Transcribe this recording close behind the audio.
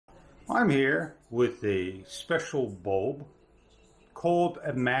I'm here with a special bulb called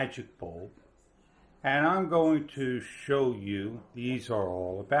a magic bulb, and I'm going to show you these are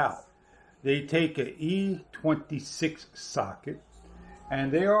all about. They take a E26 socket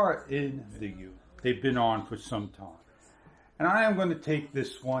and they are in the U. They've been on for some time. And I am going to take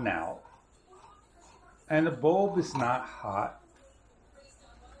this one out, and the bulb is not hot.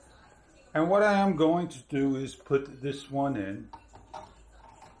 And what I am going to do is put this one in,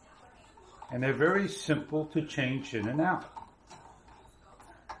 and they're very simple to change in and out.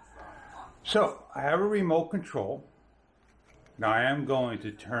 So I have a remote control. Now I am going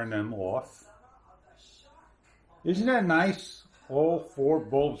to turn them off. Isn't that nice? All four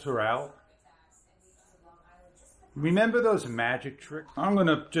bulbs are out. Remember those magic tricks? I'm going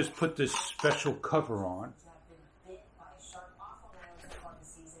to just put this special cover on.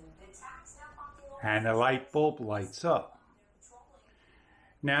 And the light bulb lights up.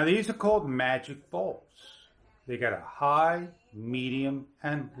 Now these are called magic bulbs. They got a high, medium,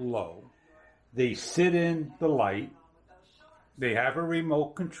 and low. They sit in the light. They have a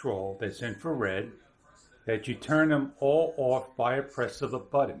remote control that's infrared that you turn them all off by a press of a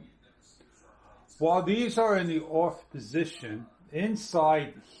button. While these are in the off position,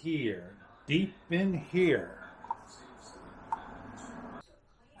 inside here, deep in here,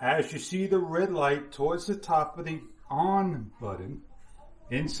 as you see the red light towards the top of the on button,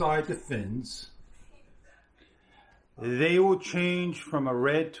 inside the fins, they will change from a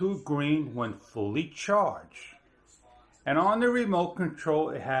red to a green when fully charged. And on the remote control,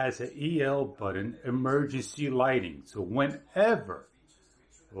 it has an EL button, emergency lighting. So whenever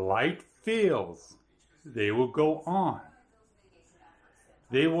light fails, they will go on.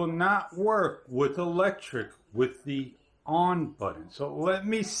 They will not work with electric with the on button. So let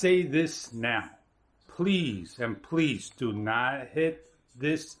me say this now. Please and please do not hit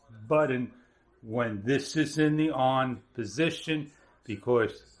this button when this is in the on position,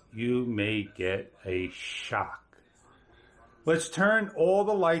 because you may get a shock. Let's turn all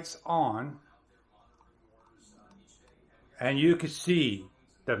the lights on, and you can see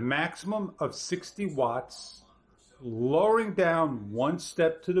the maximum of 60 watts, lowering down one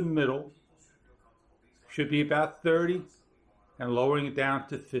step to the middle, should be about 30, and lowering it down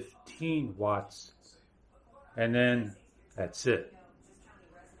to 15 watts, and then that's it.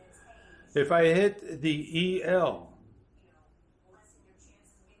 If I hit the EL,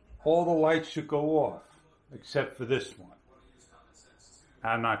 all the lights should go off, except for this one.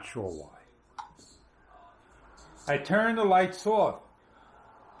 I'm not sure why. I turn the lights off.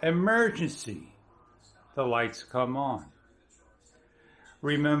 Emergency. The lights come on.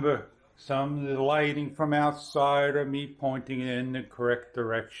 Remember, some of the lighting from outside are me pointing in the correct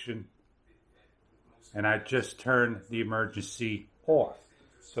direction. And I just turned the emergency off.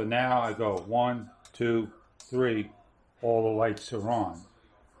 So now I go 1, 2, 3, all the lights are on.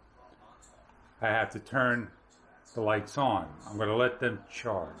 I have to turn the lights on. I'm going to let them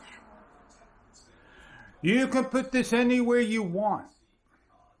charge. You can put this anywhere you want.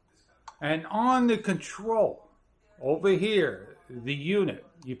 And on the control, over here, the unit,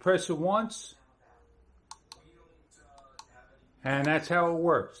 you press it once, and that's how it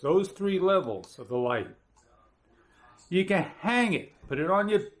works. Those three levels of the light. You can hang it, put it on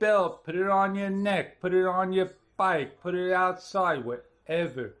your belt, put it on your neck, put it on your bike, put it outside,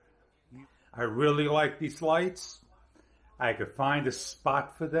 wherever. I really like these lights. I could find a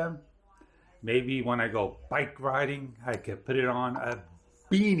spot for them. Maybe when I go bike riding, I could put it on a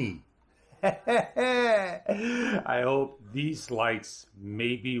beanie. I hope these lights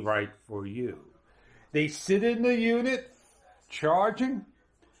may be right for you. They sit in the unit, charging.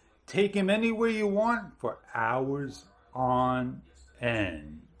 Take them anywhere you want for hours on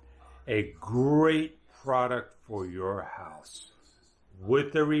end. A great product for your house.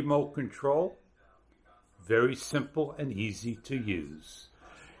 With the remote control, very simple and easy to use.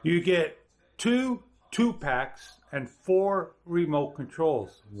 You get two 2-packs and 4 remote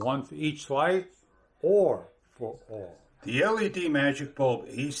controls, one for each light or for all. The LED Magic Bulb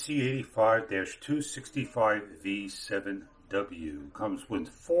AC85-265V7W comes with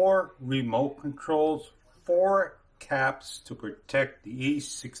 4 remote controls, 4 caps to protect the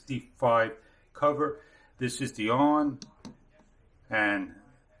E65 cover. This is the on and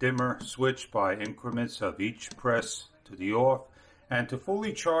dimmer switch by increments of each press to the off. And to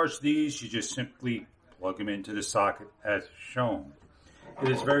fully charge these, you just simply plug them into the socket as shown. It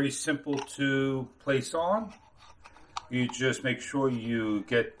is very simple to place on. You just make sure you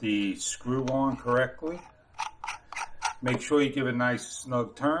get the screw on correctly. Make sure you give a nice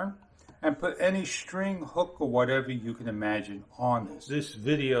snug turn. and put any string, hook, or whatever you can imagine on this. This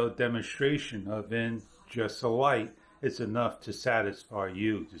video demonstration of in just a light is enough to satisfy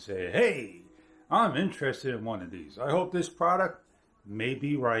you to say, hey, I'm interested in one of these. I hope this product may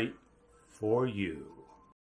be right for you.